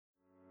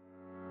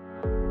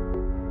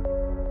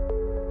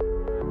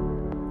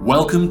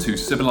Welcome to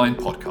Sibylline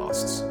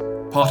Podcasts,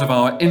 part of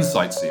our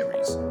Insight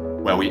series,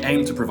 where we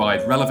aim to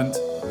provide relevant,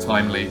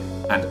 timely,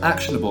 and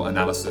actionable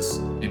analysis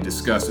in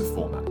discursive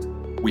format.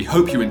 We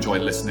hope you enjoy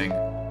listening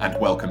and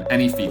welcome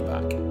any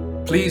feedback.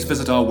 Please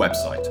visit our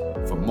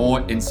website for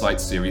more Insight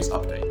series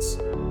updates.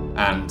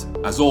 And,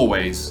 as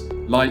always,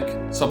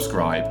 like,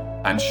 subscribe,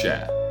 and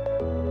share.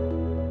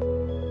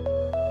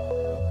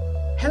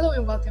 Hello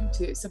and welcome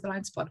to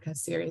Sibylline's podcast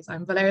series.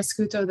 I'm Valeria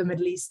Scuto, the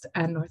Middle East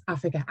and North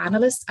Africa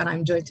analyst, and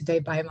I'm joined today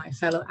by my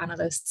fellow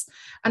analysts,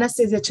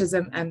 Anastasia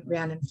Chisholm and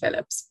Rhiannon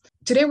Phillips.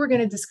 Today we're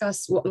going to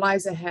discuss what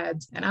lies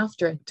ahead and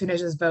after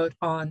Tunisia's vote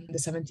on the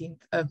 17th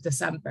of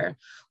December,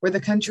 where the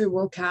country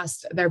will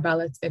cast their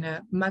ballots in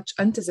a much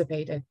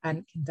anticipated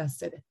and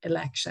contested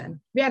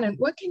election. Rhiannon,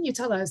 what can you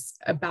tell us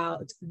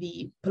about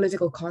the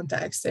political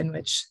context in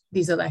which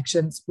these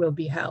elections will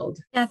be held?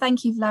 Yeah,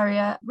 thank you,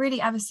 Valeria.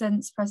 Really, ever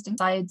since President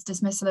Said's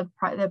dismissal of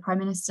the Prime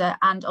Minister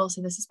and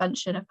also the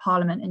suspension of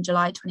Parliament in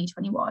July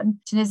 2021,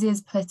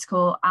 Tunisia's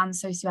political and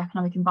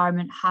socioeconomic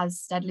environment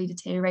has steadily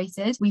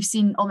deteriorated. We've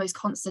seen almost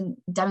constant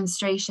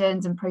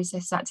demonstrations and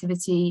protest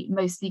activity,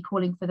 mostly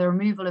calling for the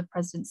removal of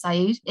President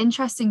Said.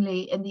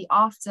 Interestingly, in the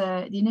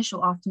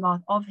initial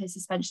aftermath of his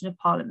suspension of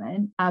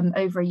Parliament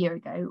over a year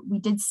ago, we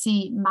did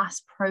see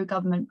mass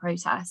pro-government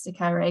protests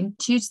occurring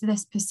due to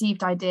this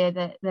perceived idea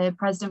that the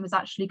president was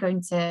actually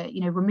going to,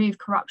 remove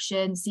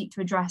corruption, seek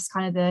to address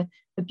kind of the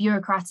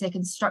bureaucratic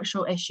and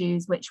structural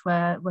issues which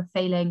were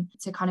failing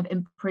to kind of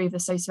improve the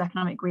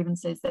socioeconomic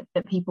grievances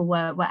that people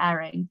were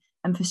airing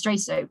and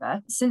frustrated over.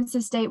 Since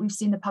this date, we've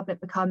seen the public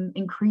become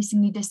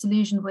increasingly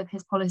disillusioned with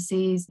his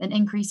policies, an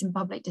increase in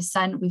public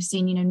dissent. We've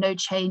seen, no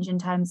change in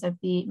terms of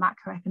the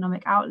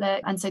macroeconomic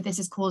outlook. And so this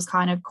has caused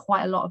kind of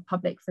quite a lot of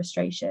public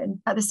frustration.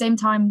 At the same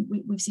time,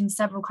 we've seen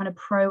several kind of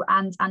pro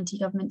and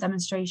anti-government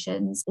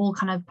demonstrations, all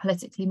kind of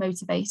politically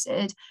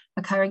motivated,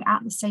 occurring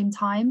at the same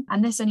time.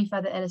 And this only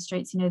further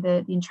illustrates,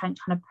 the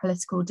entrenched kind of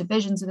political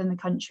divisions within the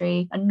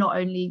country, and not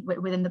only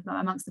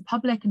amongst the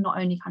public, and not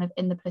only kind of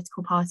in the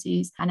political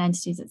parties and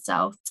entities itself.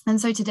 And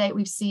so to date,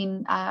 we've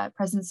seen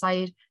President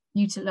Said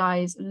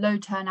utilise low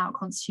turnout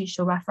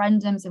constitutional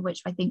referendums, of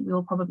which I think we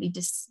will probably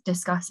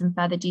discuss in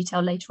further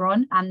detail later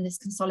on, and this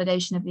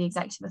consolidation of the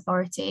executive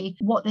authority.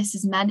 What this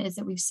has meant is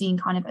that we've seen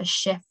kind of a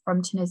shift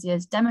from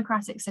Tunisia's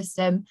democratic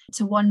system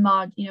to one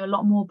marked, a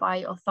lot more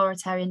by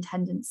authoritarian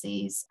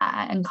tendencies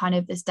and kind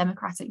of this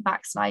democratic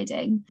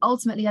backsliding.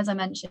 Ultimately, as I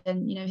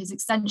mentioned, his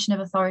extension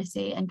of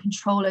authority and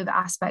control over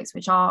aspects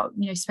which are,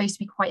 supposed to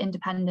be quite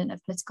independent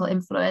of political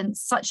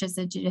influence, such as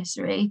the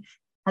judiciary,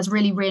 has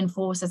really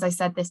reinforced, as I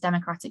said, this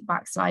democratic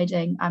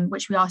backsliding,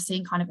 which we are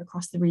seeing kind of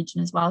across the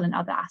region as well in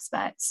other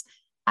aspects.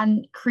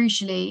 And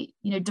crucially,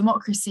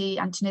 democracy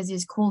and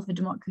Tunisia's call for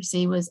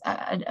democracy was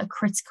a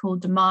critical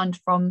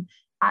demand from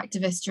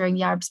activists during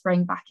the Arab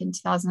Spring back in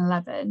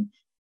 2011.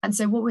 And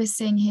so what we're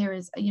seeing here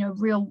is,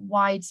 real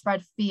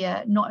widespread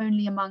fear, not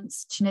only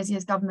amongst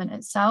Tunisia's government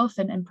itself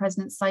and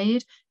President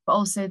Said, but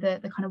also the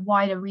kind of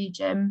wider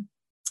region,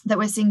 that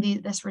we're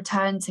seeing this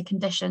return to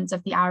conditions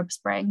of the Arab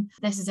Spring.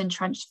 This has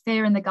entrenched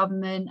fear in the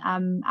government,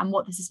 and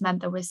what this has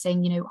meant that we're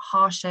seeing,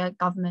 harsher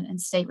government and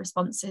state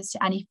responses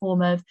to any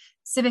form of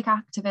civic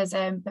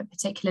activism, but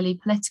particularly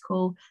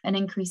political, an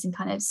increase in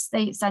kind of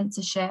state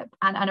censorship,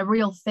 and a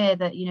real fear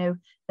that,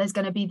 there's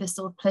going to be this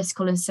sort of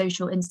political and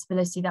social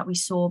instability that we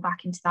saw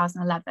back in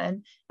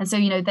 2011. And so,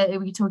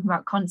 we're talking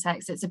about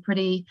context, it's a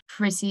pretty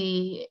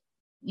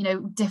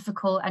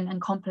difficult and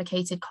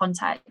complicated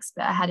context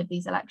ahead of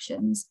these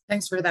elections.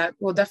 Thanks for that.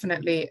 Well,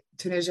 definitely,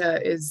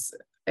 Tunisia is,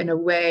 in a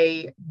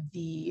way,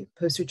 the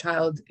poster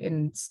child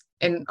in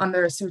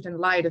under a certain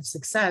light of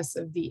success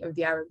of the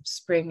Arab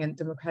Spring and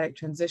democratic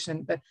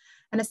transition. But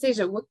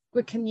Anastasia,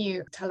 what can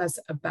you tell us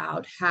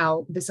about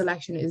how this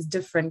election is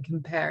different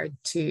compared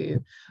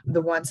to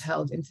the ones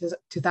held in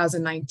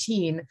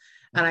 2019?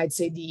 And I'd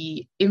say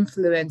the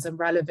influence and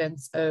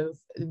relevance of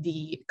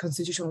the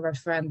constitutional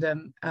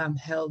referendum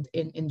held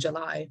in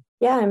July.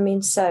 Yeah,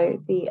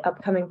 so the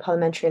upcoming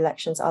parliamentary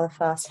elections are the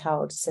first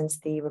held since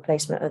the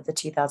replacement of the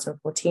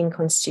 2014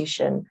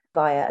 constitution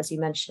via, as you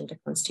mentioned, a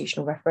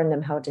constitutional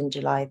referendum held in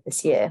July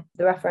this year.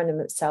 The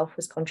referendum itself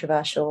was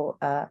controversial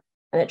and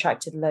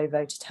attracted low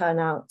voter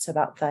turnout, so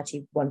about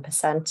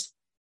 31%.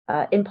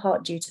 In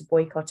part due to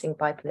boycotting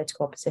by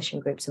political opposition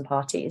groups and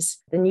parties.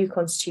 The new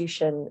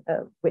constitution,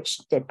 which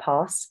did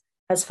pass,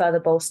 has further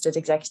bolstered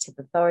executive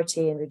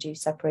authority and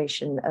reduced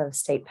separation of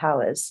state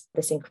powers.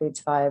 This includes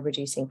via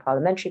reducing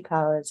parliamentary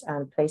powers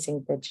and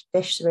placing the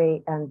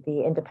judiciary and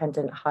the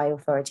independent high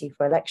authority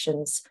for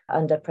elections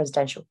under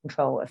presidential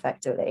control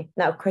effectively.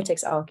 Now,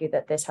 critics argue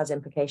that this has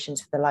implications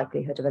for the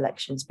likelihood of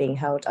elections being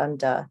held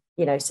under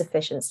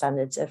sufficient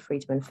standards of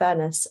freedom and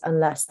fairness,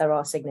 unless there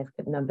are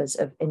significant numbers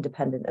of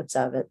independent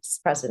observers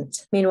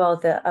present. Meanwhile,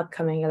 the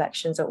upcoming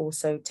elections are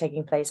also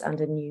taking place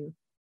under new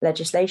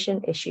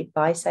legislation issued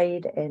by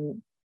Said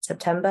in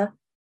September.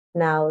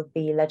 Now,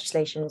 the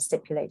legislation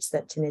stipulates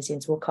that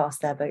Tunisians will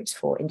cast their votes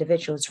for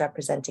individuals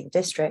representing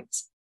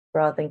districts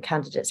rather than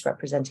candidates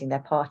representing their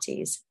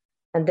parties.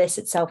 And this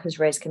itself has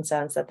raised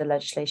concerns that the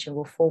legislation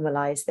will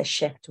formalise this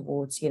shift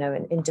towards,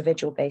 an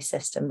individual-based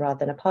system rather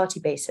than a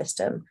party-based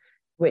system,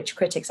 which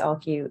critics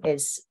argue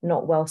is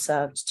not well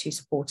served to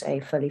support a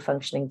fully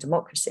functioning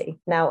democracy.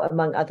 Now,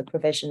 among other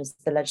provisions,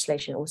 the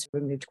legislation also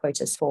removed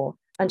quotas for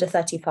under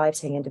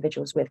 35-year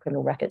individuals with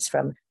criminal records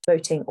from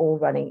voting or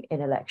running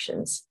in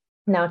elections.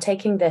 Now,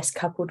 taking this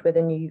coupled with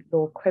a new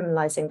law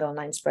criminalising the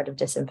online spread of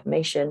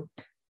disinformation,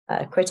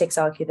 critics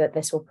argue that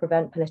this will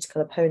prevent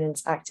political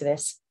opponents,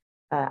 activists,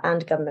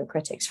 and government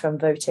critics from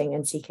voting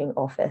and seeking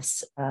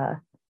office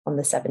on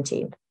the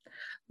 17th.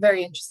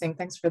 Very interesting.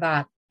 Thanks for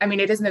that. I mean,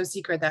 it is no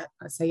secret that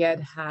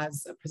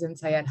President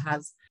Sayed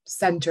has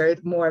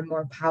centered more and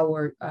more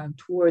power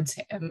towards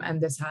him,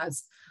 and this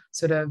has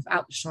sort of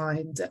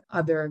outshined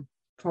other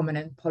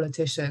prominent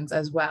politicians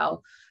as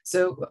well.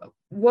 So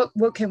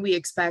what can we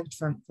expect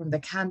from the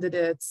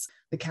candidates,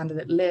 the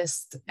candidate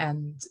list,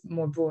 and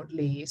more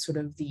broadly, sort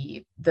of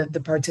the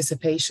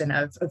participation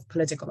of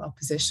political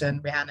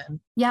opposition,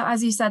 Rhiannon? Yeah,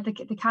 as you said,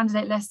 the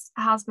candidate list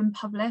has been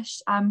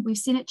published. We've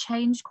seen it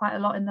change quite a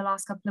lot in the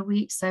last couple of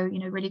weeks, so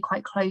really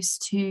quite close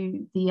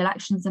to the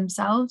elections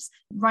themselves.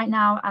 Right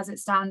now, as it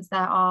stands, there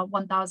are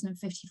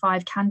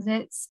 1,055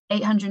 candidates,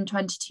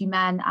 822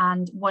 men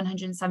and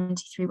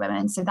 173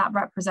 women. So that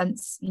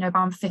represents,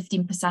 around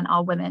 15%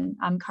 are women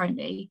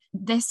currently.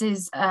 This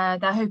is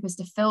their hope is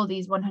to fill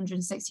these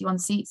 161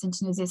 seats in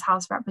Tunisia's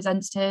House of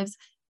Representatives.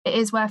 It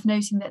is worth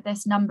noting that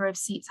this number of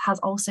seats has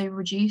also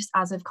reduced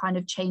as of kind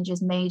of changes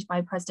made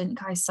by President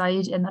Kais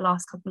Saied in the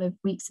last couple of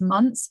weeks and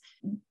months.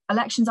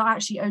 Elections are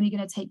actually only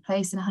going to take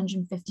place in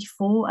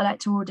 154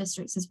 electoral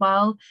districts as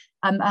well.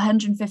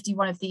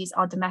 151 of these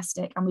are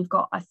domestic, and we've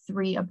got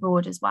 3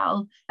 abroad as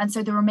well. And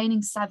so the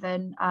remaining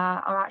 7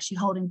 are actually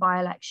holding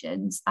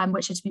by-elections,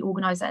 which are to be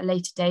organised at a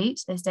later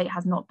date. This date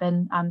has not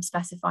been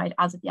specified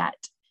as of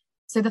yet.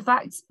 So the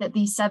fact that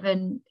these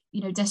 7,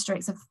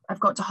 districts have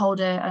got to hold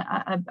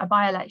a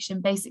by-election,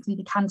 basically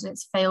the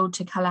candidates failed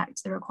to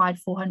collect the required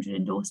 400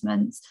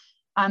 endorsements.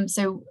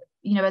 So,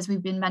 as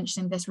we've been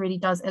mentioning, this really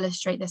does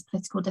illustrate this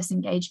political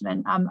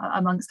disengagement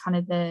amongst kind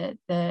of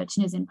the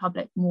Tunisian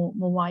public more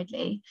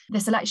widely.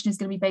 This election is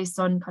going to be based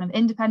on kind of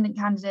independent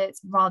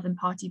candidates rather than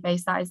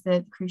party-based. That is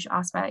the crucial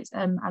aspect,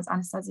 as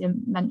Anastasia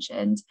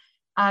mentioned.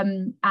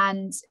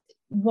 And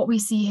what we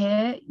see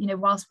here,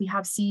 whilst we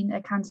have seen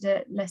a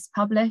candidate list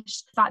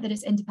published, the fact that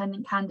it's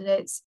independent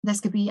candidates,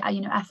 this could be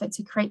effort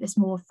to create this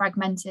more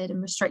fragmented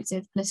and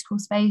restrictive political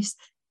space.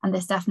 And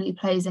this definitely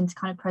plays into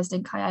kind of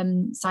President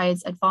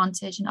Sayed's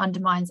advantage and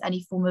undermines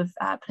any form of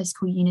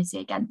political unity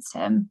against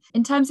him.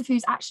 In terms of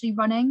who's actually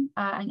running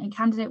and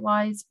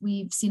candidate-wise,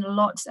 we've seen a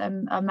lot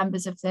of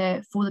members of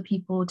the For the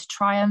People to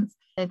Triumph.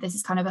 This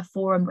is kind of a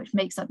forum which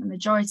makes up the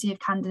majority of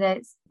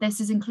candidates. This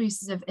is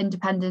inclusive of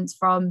independents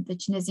from the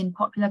Tunisian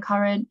Popular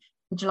Current,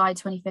 the July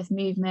 25th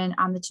movement,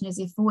 and the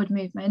Tunisia Forward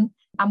movement.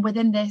 And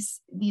within this,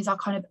 these are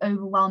kind of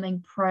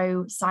overwhelming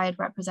pro-Sayed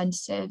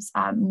representatives,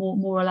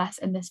 more or less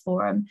in this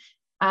forum.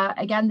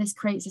 Again, this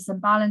creates this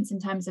imbalance in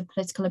terms of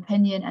political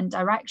opinion and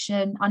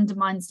direction,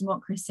 undermines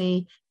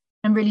democracy,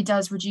 and really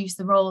does reduce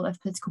the role of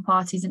political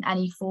parties in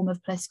any form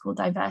of political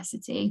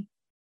diversity.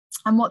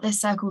 And what this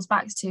circles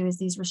back to is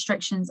these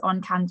restrictions on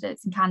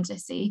candidates and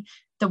candidacy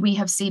that we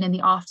have seen in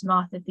the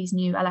aftermath of these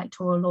new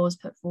electoral laws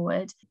put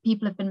forward.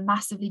 People have been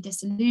massively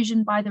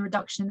disillusioned by the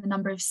reduction in the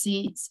number of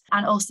seats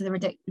and also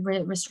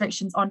the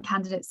restrictions on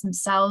candidates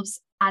themselves,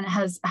 and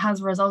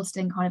has resulted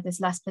in kind of this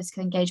less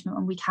political engagement,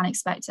 and we can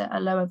expect a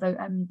lower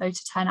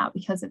voter turnout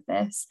because of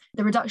this.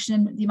 The reduction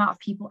in the amount of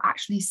people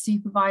actually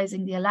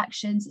supervising the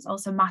elections is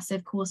also a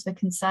massive cause for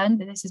concern,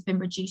 that this has been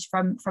reduced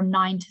from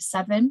 9 to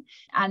 7.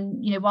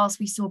 And, whilst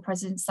we saw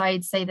President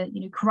Sayed say that,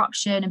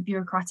 corruption and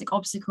bureaucratic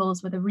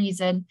obstacles were the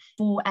reason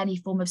for any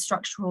form of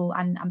structural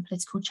and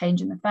political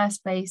change in the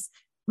first place,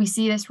 we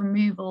see this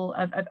removal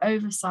of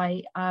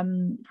oversight,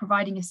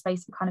 providing a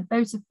space for kind of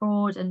voter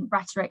fraud and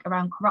rhetoric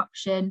around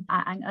corruption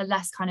and a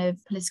less kind of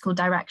political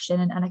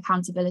direction and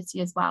accountability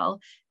as well.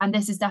 And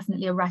this is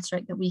definitely a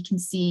rhetoric that we can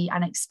see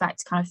and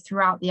expect kind of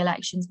throughout the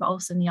elections, but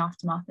also in the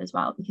aftermath as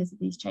well because of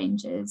these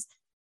changes.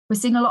 We're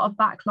seeing a lot of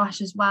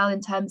backlash as well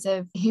in terms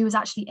of who was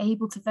actually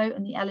able to vote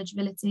and the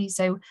eligibility.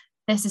 So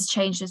this has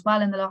changed as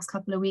well in the last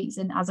couple of weeks,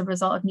 and as a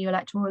result of new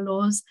electoral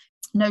laws,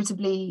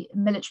 notably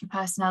military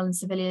personnel and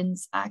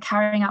civilians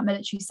carrying out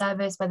military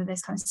service, whether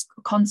this kind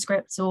of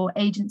conscripts or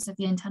agents of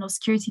the internal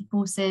security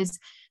forces,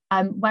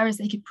 whereas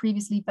they could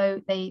previously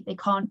vote, they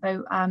can't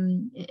vote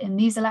in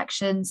these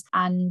elections.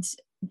 And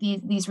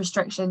these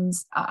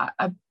restrictions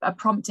are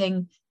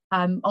prompting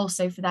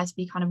also for there to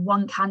be kind of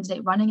one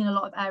candidate running in a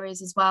lot of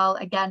areas as well,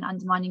 again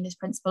undermining this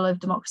principle of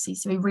democracy.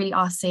 So we really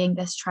are seeing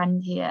this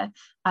trend here,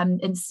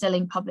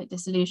 instilling public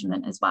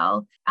disillusionment as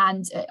well.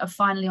 And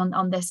finally,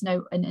 on this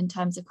note, in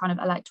terms of kind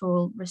of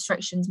electoral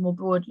restrictions more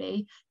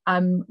broadly,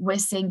 we're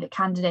seeing that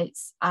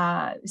candidates,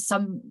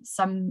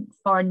 some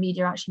foreign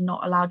media are actually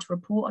not allowed to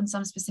report on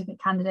some specific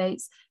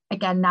candidates,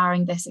 again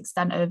narrowing this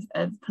extent of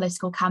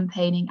political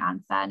campaigning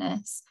and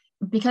fairness.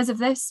 Because of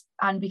this,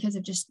 and because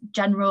of just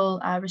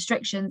general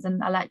restrictions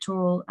and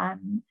electoral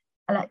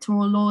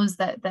electoral laws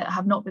that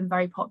have not been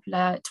very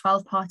popular.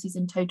 12 parties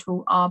in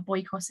total are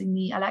boycotting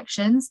the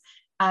elections.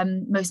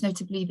 Most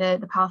notably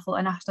the powerful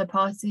Ennahda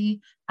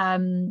Party.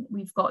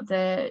 We've got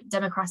the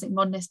Democratic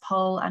Modernist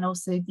Poll and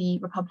also the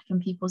Republican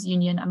People's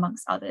Union,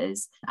 amongst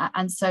others.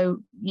 And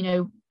so,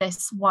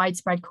 this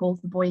widespread call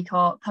for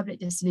boycott, public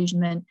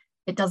disillusionment,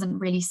 it doesn't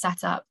really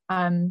set up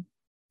a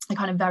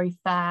kind of very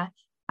fair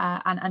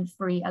and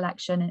free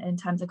election in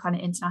terms of kind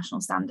of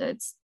international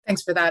standards.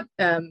 Thanks for that.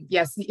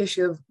 Yes, the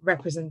issue of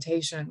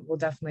representation will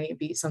definitely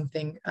be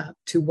something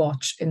to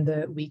watch in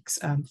the weeks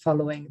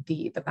following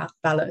the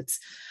ballots.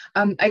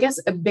 I guess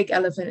a big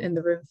elephant in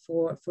the room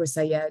for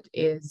Sayed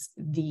is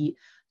the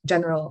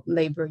General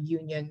Labour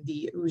Union,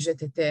 the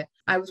UGTT.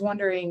 I was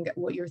wondering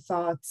what your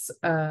thoughts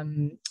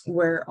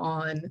were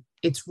on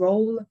its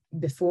role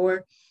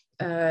before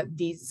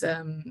the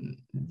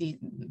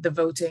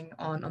voting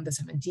on the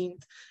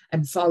 17th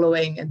and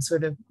following, and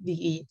sort of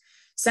the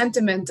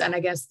sentiment and I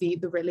guess the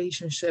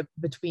relationship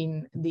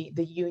between the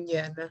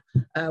union,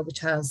 which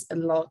has a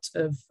lot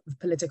of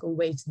political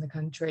weight in the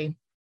country,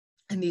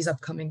 and these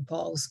upcoming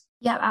polls.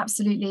 Yeah,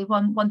 absolutely.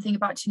 One thing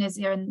about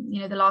Tunisia and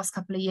the last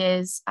couple of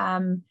years,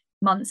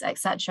 months,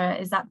 etc.,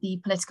 is that the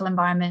political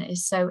environment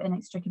is so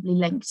inextricably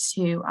linked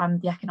to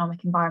the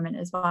economic environment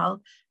as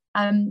well.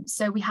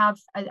 So we have,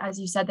 as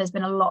you said, there's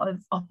been a lot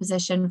of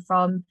opposition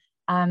from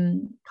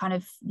kind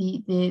of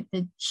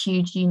the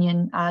huge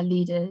union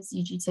leaders,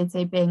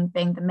 UGTT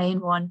being the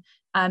main one.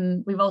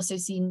 We've also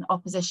seen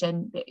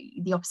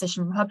the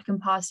opposition Republican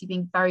Party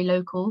being very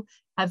vocal,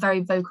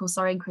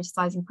 in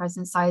criticising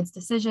President Sayed's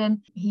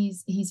decision.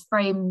 They've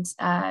framed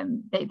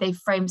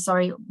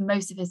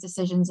most of his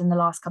decisions in the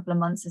last couple of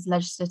months as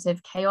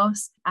legislative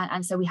chaos.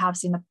 And so we have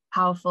seen the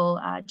powerful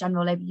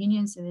General Labour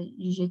Union, so the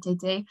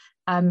UGTT,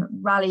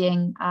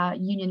 rallying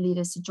union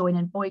leaders to join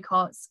in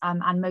boycotts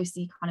and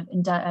mostly kind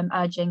of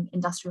urging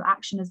industrial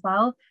action as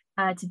well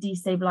to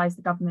destabilise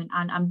the government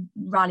and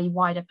rally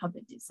wider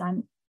public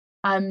dissent.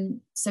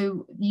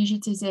 So the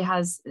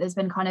UGTT there's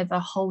been kind of a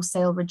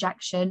wholesale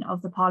rejection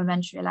of the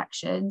parliamentary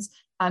elections,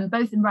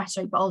 both in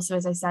rhetoric, but also,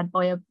 as I said,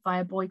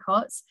 via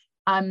boycotts.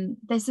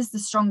 This is the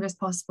strongest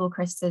possible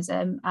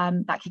criticism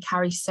that could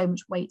carry so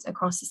much weight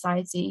across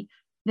society.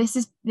 This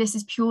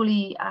is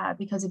purely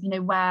because of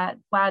where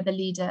the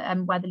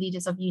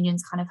leaders of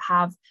unions kind of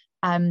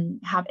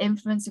have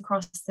influence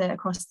across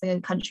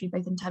the country,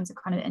 both in terms of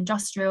kind of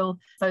industrial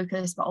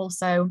focus, but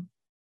also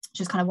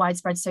just kind of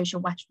widespread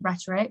social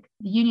rhetoric.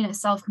 The union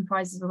itself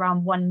comprises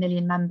around 1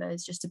 million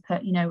members, just to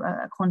put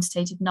a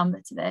quantitative number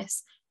to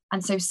this.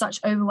 And so such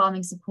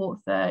overwhelming support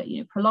for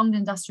prolonged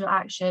industrial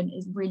action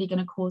is really going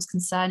to cause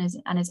concern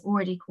and is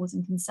already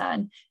causing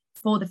concern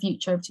for the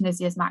future of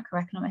Tunisia's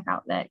macroeconomic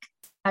outlook.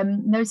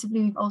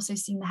 Notably, we've also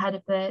seen the head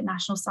of the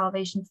National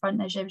Salvation Front,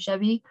 Najib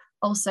Jabi,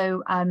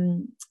 also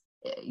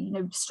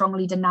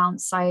strongly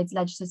denounce Sayed's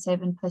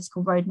legislative and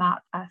political roadmap,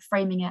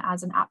 framing it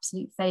as an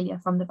absolute failure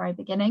from the very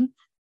beginning.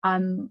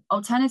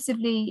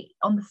 Alternatively,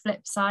 on the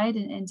flip side,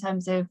 in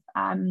terms of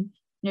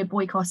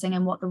boycotting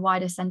and what the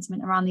wider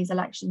sentiment around these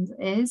elections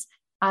is,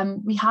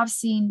 we have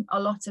seen a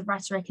lot of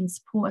rhetoric in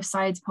support of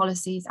Sayed's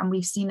policies, and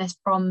we've seen this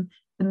from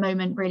the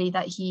moment really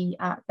that he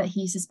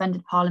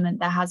suspended Parliament.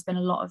 There has been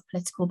a lot of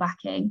political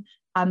backing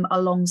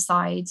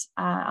alongside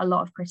a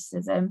lot of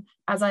criticism.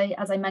 As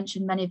I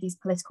mentioned, many of these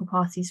political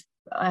parties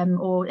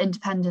or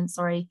independents,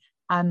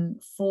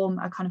 form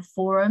a kind of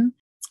forum.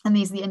 And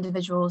these are the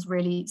individuals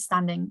really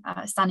standing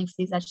for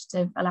these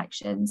legislative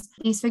elections.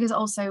 These figures are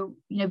also,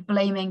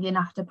 blaming the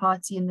Ennahda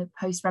Party and the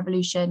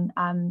post-revolution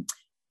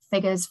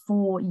figures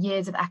for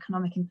years of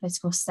economic and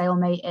political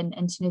stalemate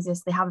in Tunisia.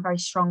 So they have a very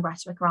strong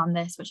rhetoric around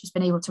this, which has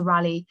been able to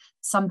rally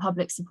some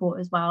public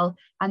support as well.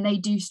 And they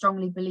do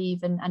strongly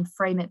believe and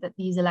frame it that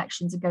these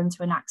elections are going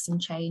to enact some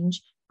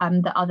change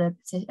that other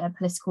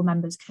political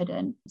members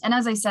couldn't. And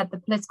as I said, the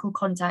political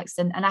context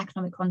and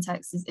economic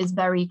context is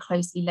very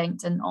closely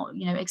linked and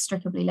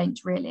inextricably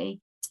linked,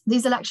 really.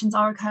 These elections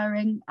are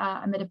occurring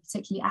amid a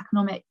particularly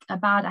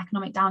bad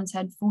economic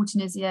downturn for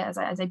Tunisia, as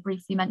I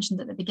briefly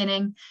mentioned at the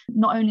beginning,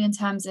 not only in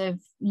terms of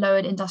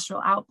lowered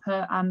industrial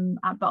output,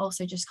 but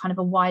also just kind of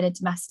a wider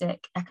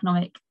domestic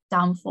economic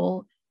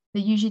downfall.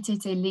 The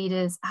UGTT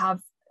leaders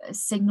have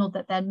signaled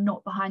that they're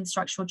not behind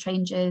structural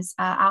changes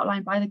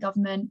outlined by the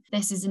government.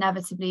 This is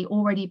inevitably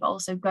already, but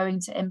also going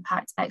to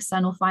impact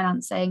external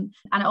financing.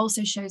 And it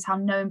also shows how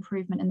no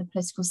improvement in the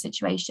political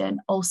situation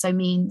also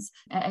means,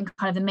 and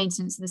kind of the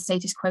maintenance of the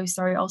status quo,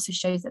 also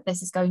shows that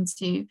this is going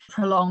to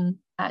prolong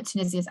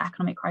Tunisia's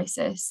economic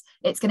crisis.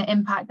 It's going to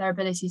impact their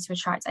ability to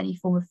attract any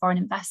form of foreign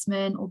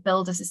investment or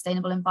build a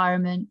sustainable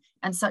environment.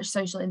 And such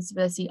social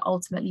instability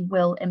ultimately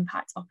will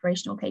impact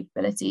operational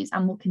capabilities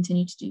and will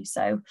continue to do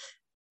so.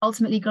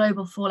 Ultimately,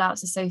 global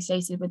fallouts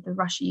associated with the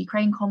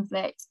Russia-Ukraine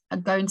conflict are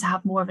going to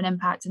have more of an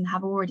impact and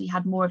have already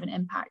had more of an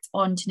impact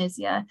on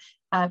Tunisia,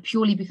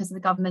 purely because of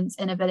the government's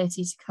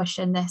inability to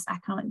cushion this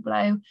economic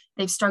blow.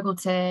 They've struggled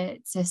to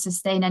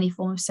sustain any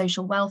form of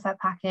social welfare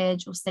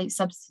package or state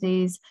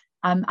subsidies.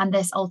 And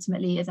this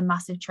ultimately is a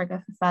massive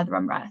trigger for further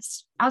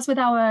unrest. As with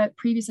our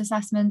previous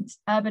assessment,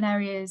 urban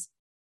areas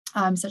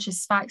such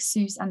as Sfax,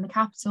 Sousse and the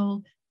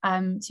capital,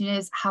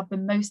 Tunis have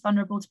been most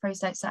vulnerable to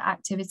protester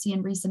activity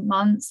in recent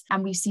months.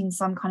 And we've seen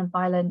some kind of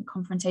violent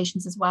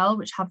confrontations as well,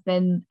 which have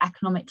been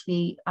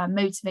economically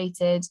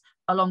motivated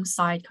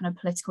alongside kind of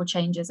political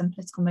changes and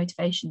political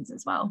motivations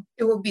as well.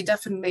 It will be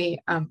definitely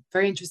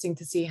very interesting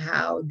to see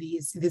how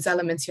these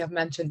elements you have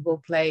mentioned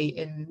will play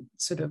in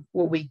sort of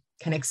what we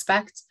can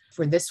expect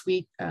for this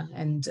week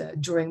and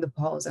during the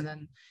polls and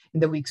then in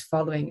the weeks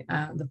following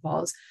the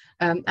polls.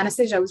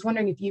 Anastasia, I was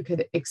wondering if you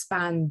could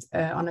expand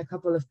on a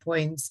couple of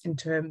points in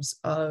terms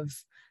of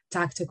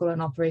tactical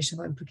and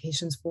operational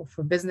implications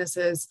for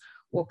businesses.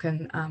 What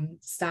can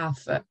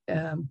staff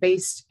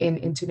based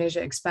in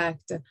Tunisia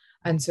expect,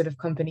 and sort of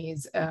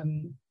companies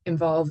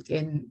involved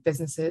in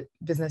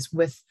business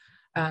with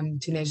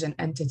Tunisian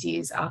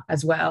entities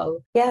as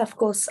well? Yeah, of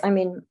course. I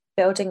mean,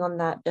 building on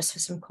that, just for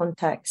some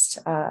context,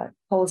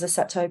 polls are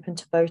set to open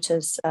to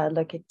voters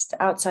located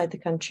outside the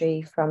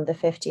country from the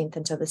 15th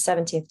until the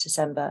 17th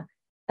December,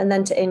 and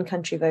then to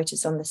in-country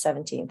voters on the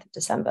 17th of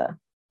December.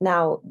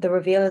 Now, the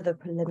reveal of the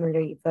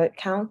preliminary vote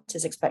count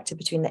is expected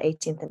between the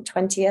 18th and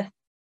 20th,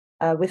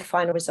 with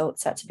final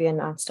results set to be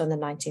announced on the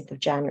 19th of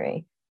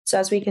January. So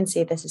as we can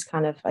see, this is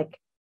kind of like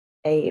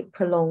a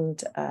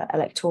prolonged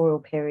electoral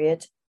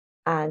period.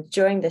 And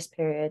during this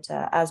period,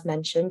 as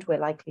mentioned, we're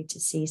likely to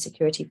see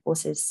security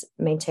forces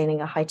maintaining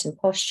a heightened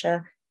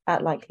posture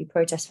at likely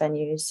protest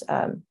venues,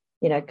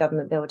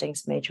 government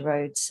buildings, major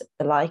roads,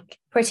 the like,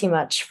 pretty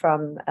much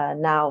from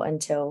now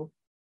until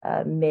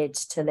mid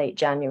to late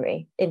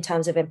January. In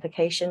terms of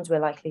implications, we're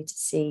likely to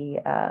see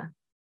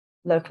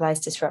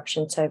localized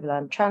disruption to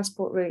overland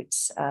transport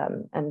routes,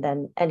 and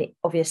then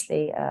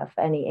for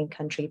any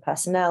in-country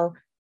personnel,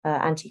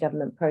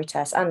 anti-government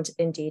protests and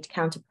indeed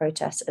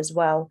counter-protests as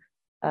well,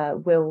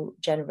 will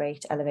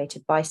generate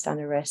elevated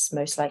bystander risks,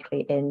 most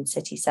likely in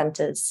city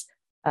centres,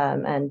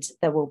 and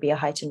there will be a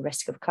heightened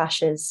risk of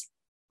clashes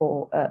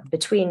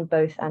between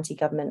both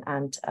anti-government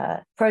and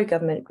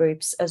pro-government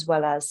groups, as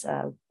well as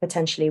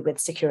potentially with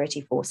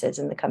security forces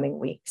in the coming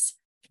weeks.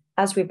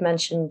 As we've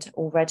mentioned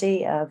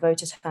already,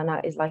 voter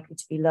turnout is likely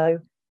to be low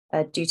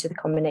due to the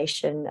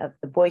combination of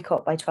the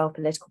boycott by 12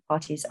 political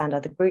parties and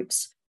other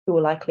groups, who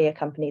will likely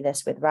accompany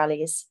this with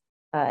rallies,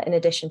 in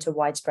addition to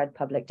widespread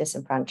public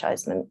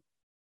disenfranchisement.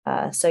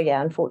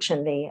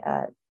 Unfortunately,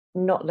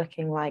 not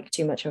looking like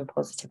too much of a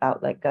positive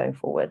outlook going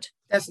forward.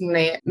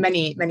 Definitely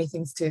many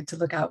things to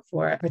look out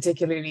for,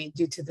 particularly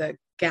due to the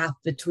gap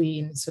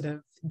between sort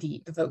of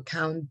the vote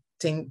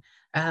counting,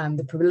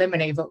 the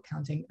preliminary vote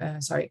counting,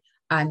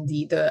 and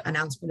the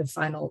announcement of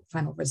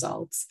final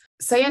results.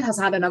 Sayed has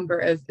had a number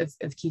of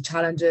key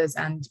challenges,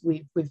 and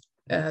we've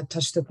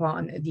touched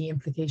upon the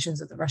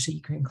implications of the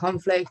Russia-Ukraine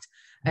conflict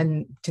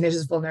and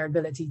Tunisia's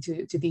vulnerability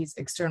to these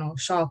external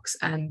shocks,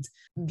 and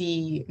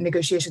the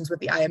negotiations with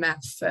the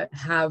IMF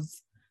have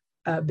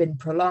been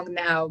prolonged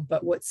now,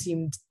 but what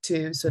seemed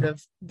to sort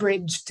of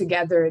bridge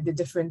together the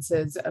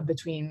differences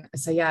between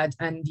Sayed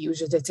and the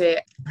UGTT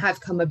have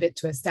come a bit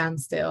to a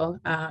standstill.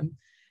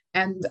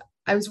 And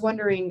I was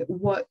wondering,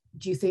 what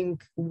do you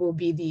think will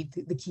be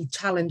the key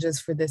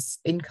challenges for this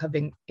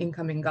incoming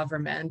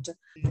government,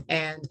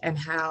 and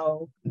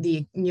how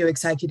the new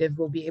executive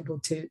will be able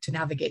to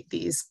navigate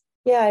these?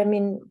 Yeah, I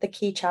mean, the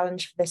key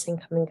challenge for this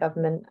incoming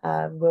government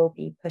will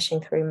be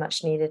pushing through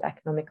much needed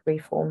economic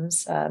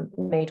reforms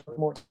made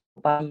more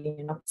by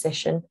union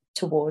opposition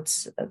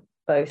towards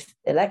both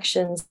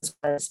elections, as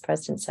well as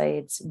President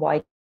Sayed's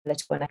wide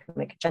political and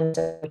economic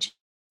agenda, which is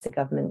the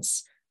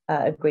government's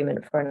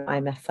agreement for an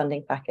IMF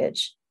funding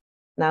package.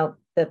 Now,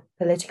 the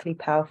politically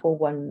powerful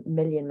 1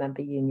 million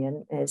member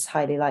union is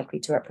highly likely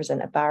to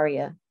represent a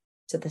barrier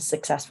to the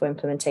successful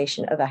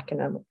implementation of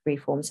economic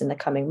reforms in the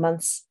coming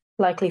months,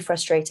 likely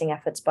frustrating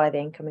efforts by the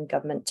incoming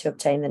government to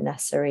obtain the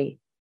necessary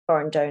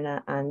foreign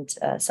donor and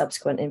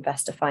subsequent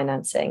investor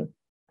financing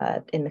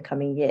in the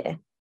coming year.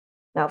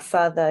 Now,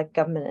 further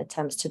government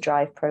attempts to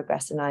drive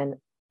progress in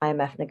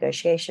IMF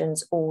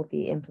negotiations or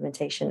the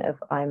implementation of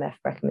IMF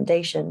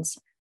recommendations,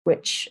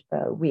 which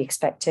we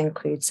expect to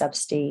include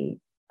subsidy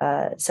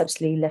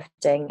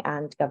lifting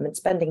and government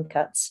spending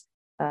cuts,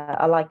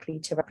 are likely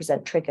to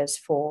represent triggers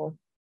for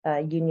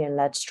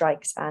union-led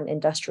strikes and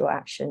industrial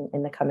action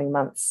in the coming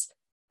months.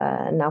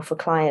 Now, for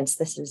clients,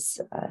 this is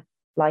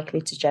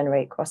likely to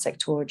generate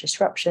cross-sectoral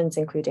disruptions,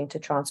 including to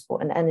transport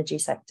and energy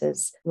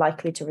sectors,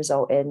 likely to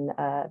result in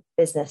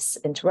business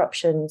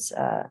interruptions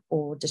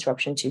or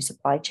disruption to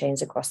supply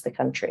chains across the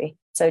country.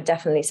 So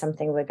definitely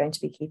something we're going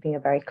to be keeping a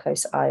very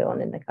close eye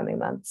on in the coming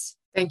months.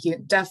 Thank you.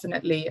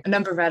 Definitely a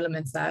number of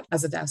elements that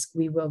as a desk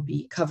we will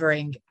be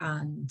covering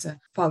and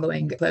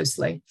following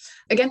closely.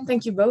 Again,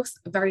 thank you both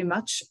very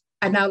much.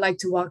 I'd now like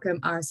to welcome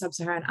our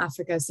Sub-Saharan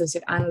Africa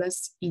Associate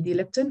Analyst, Edie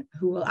Lipton,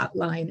 who will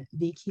outline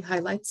the key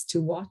highlights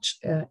to watch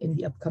in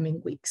the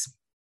upcoming weeks.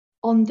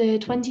 On the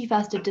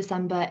 21st of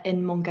December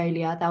in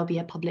Mongolia, there'll be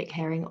a public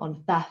hearing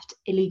on theft,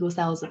 illegal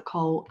sales of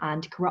coal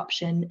and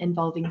corruption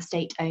involving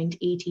state-owned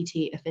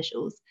ETT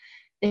officials.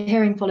 The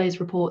hearing follows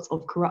reports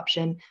of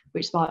corruption,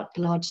 which sparked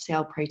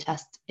large-scale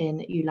protests in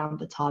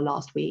Ulaanbaatar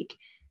last week.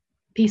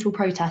 Peaceful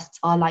protests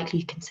are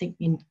likely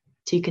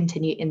to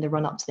continue in the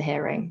run-up to the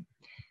hearing.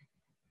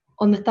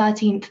 On the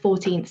 13th,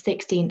 14th,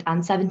 16th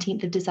and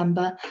 17th of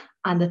December,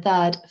 and the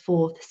 3rd,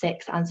 4th,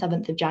 6th and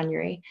 7th of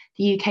January,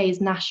 the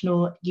UK's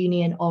National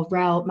Union of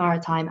Rail,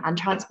 Maritime and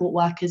Transport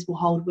Workers will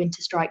hold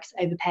winter strikes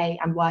over pay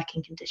and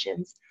working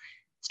conditions.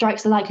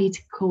 Strikes are likely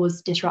to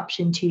cause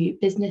disruption to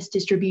business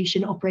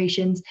distribution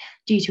operations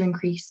due to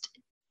increased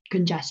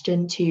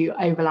congestion to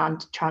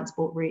overland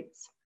transport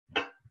routes.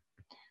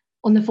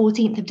 On the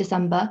 14th of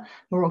December,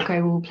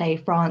 Morocco will play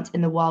France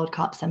in the World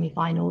Cup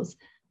semi-finals.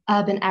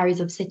 Urban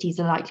areas of cities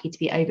are likely to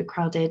be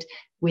overcrowded,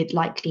 with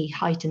likely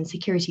heightened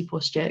security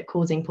posture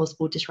causing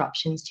possible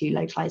disruptions to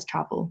localised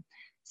travel.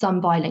 Some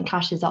violent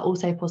clashes are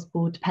also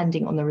possible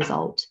depending on the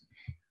result.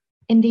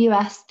 In the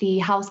US, the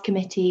House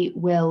Committee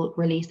will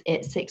release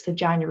its 6th of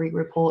January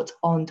report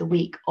on the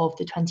week of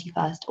the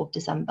 21st of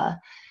December.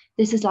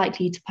 This is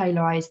likely to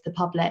polarise the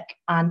public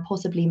and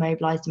possibly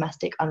mobilise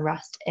domestic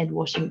unrest in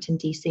Washington,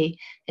 D.C.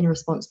 in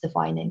response to the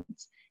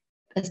findings,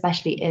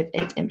 especially if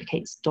it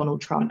implicates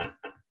Donald Trump.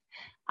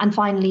 And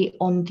finally,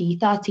 on the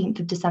 13th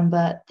of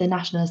December, the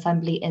National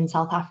Assembly in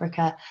South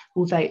Africa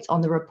will vote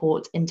on the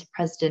report into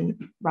President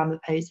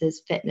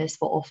Ramaphosa's fitness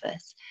for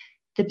office.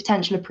 The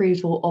potential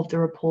approval of the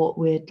report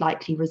would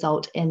likely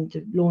result in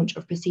the launch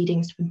of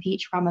proceedings to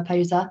impeach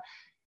Ramaphosa.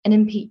 An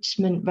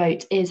impeachment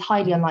vote is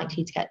highly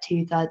unlikely to get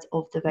 2/3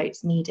 of the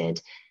votes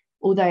needed,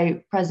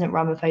 although President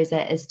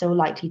Ramaphosa is still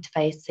likely to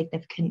face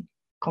significant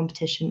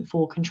competition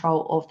for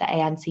control of the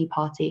ANC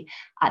party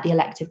at the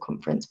elective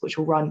conference, which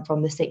will run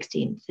from the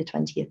 16th to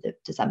 20th of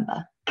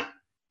December.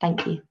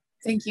 Thank you.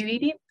 Thank you,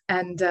 Edie.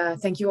 And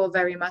thank you all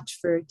very much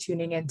for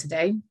tuning in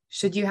today.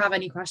 Should you have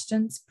any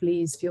questions,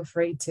 please feel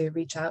free to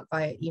reach out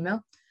via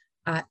email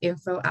at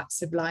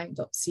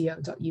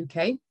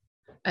info@sublime.co.uk.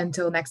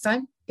 Until next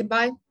time,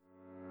 goodbye.